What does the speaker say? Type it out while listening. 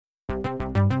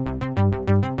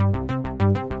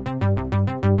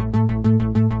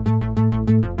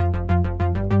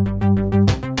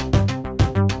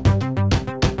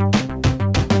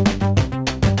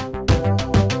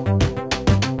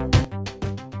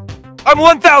I'm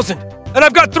 1,000, and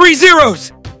I've got 3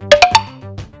 zeros!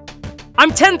 I'm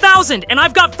 10,000, and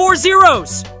I've got 4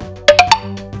 zeros!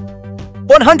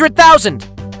 100,000!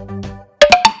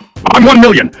 I'm 1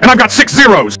 million, and I've got 6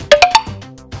 zeros!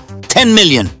 10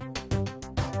 million!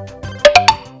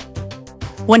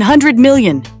 100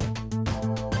 million!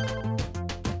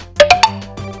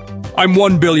 I'm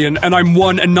 1 billion, and I'm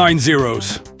 1 and 9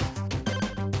 zeros.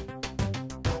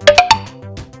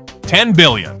 10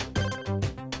 billion.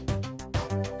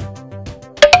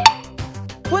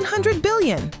 100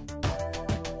 billion.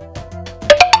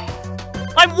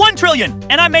 I'm 1 trillion,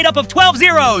 and I'm made up of 12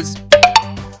 zeros!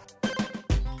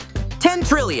 10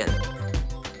 trillion!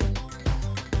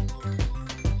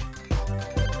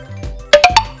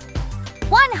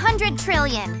 100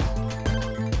 trillion.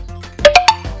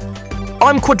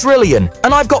 I'm quadrillion,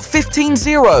 and I've got 15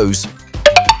 zeros.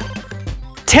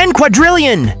 10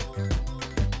 quadrillion!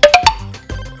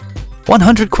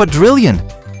 100 quadrillion!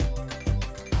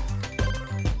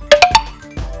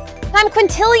 I'm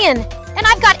quintillion, and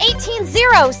I've got 18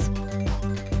 zeros.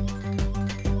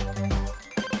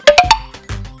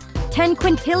 10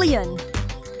 quintillion.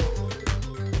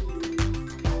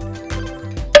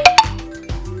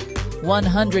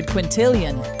 100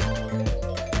 quintillion.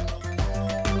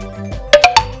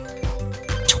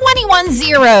 21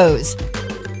 zeros.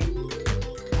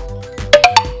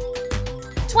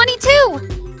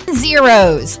 22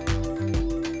 zeros.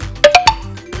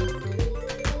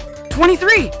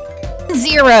 23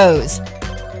 zeros.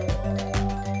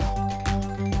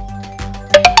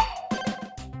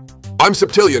 I'm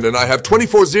septillion and I have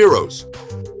 24 zeros.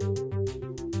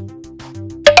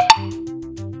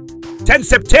 10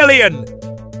 septillion!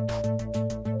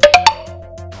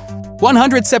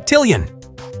 100 septillion!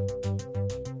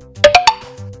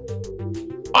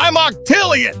 I'm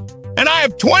octillion, and I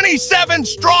have 27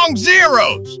 strong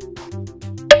zeros!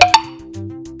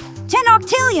 10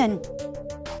 octillion.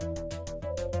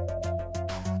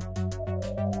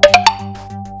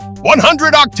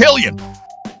 100 octillion!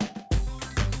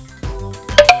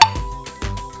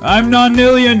 I'm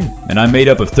Nonillion, and I'm made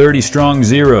up of 30 strong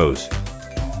zeros.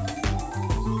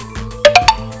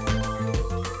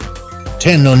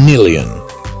 10 nonillion.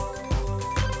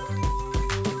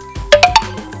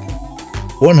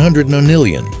 100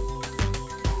 nonillion.